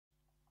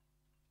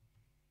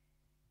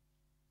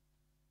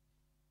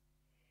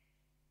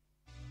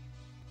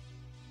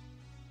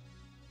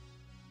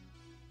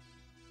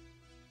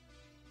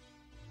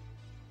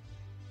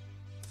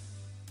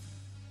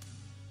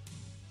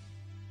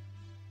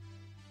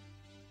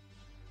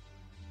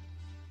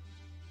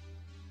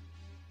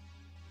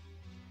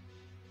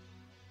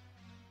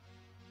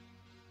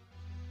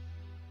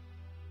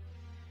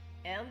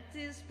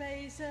empty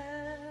spaces.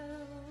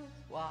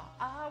 What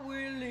are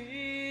we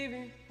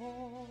living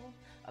for?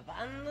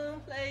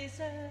 Abandoned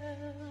places.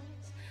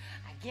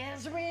 I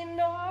guess we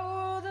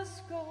know the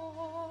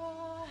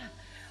score.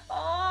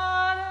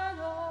 On and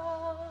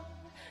on.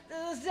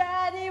 Does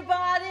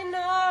anybody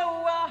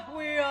know what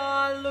we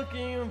are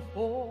looking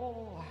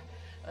for?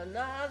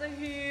 Another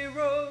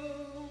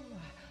hero,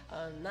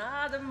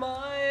 another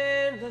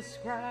mindless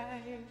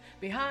crime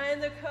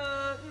behind the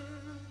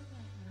curtain.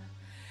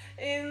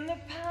 In the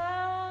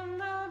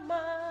pantomime,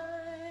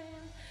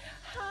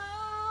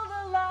 hold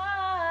the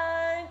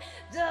line.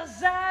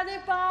 Does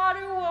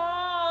anybody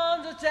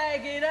want to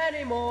take it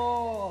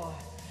anymore?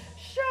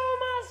 Show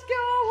must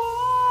go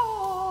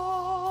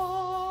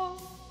on.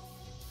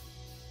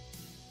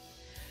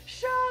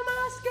 Show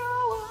must go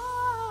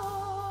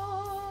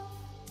on.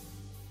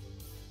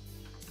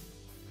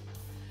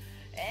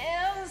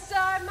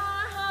 Inside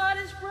my heart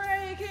is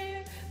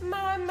breaking.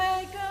 My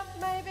makeup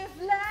may be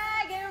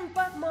flagging,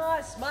 but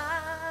my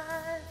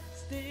smile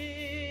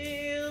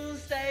still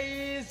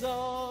stays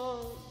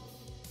on.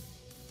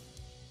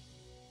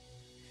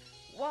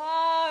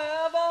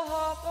 Whatever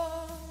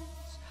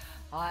happens,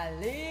 I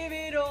leave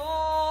it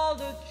all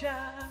to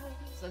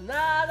chance.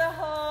 Another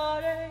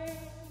heartache,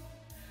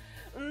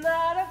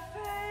 another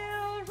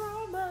failed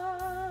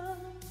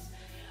romance.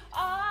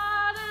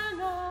 On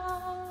and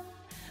on.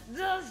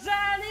 Does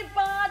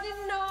anybody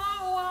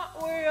know what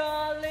we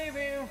are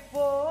living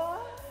for?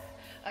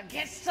 I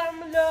guess I'm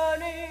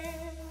learning.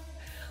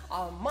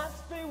 I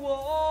must be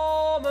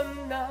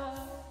woman now.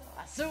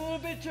 I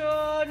soon be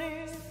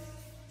turning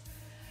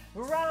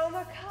round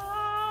the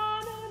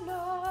corner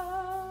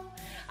now.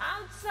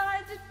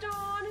 Outside the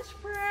dawn is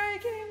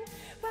breaking,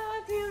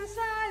 but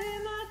inside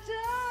in the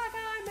dark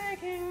I'm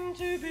aching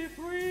to be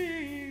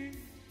free.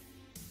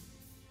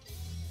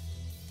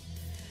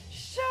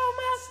 Show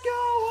must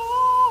go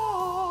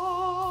on.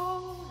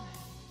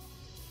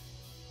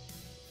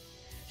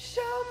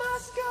 Show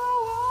must go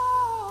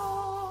on.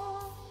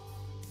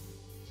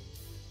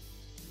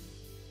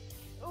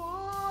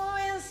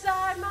 Ooh,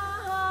 inside my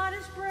heart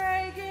is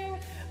breaking.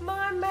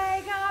 My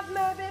makeup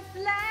may be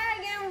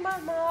flagging,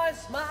 but my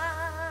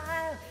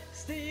smile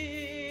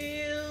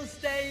still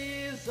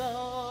stays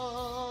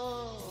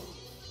on.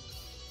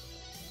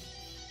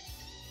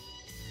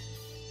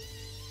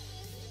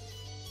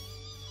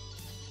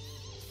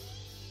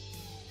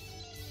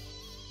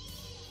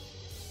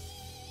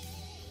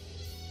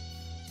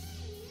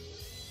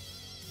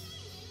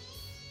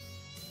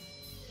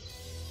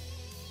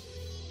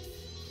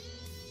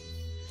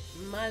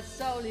 My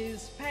soul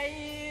is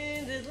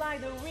painted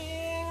like the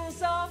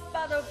wings of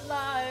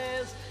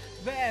butterflies.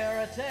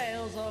 Fairy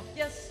tales of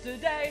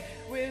yesterday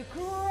will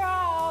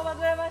crawl but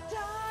never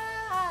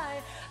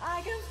die.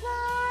 I can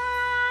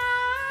fly.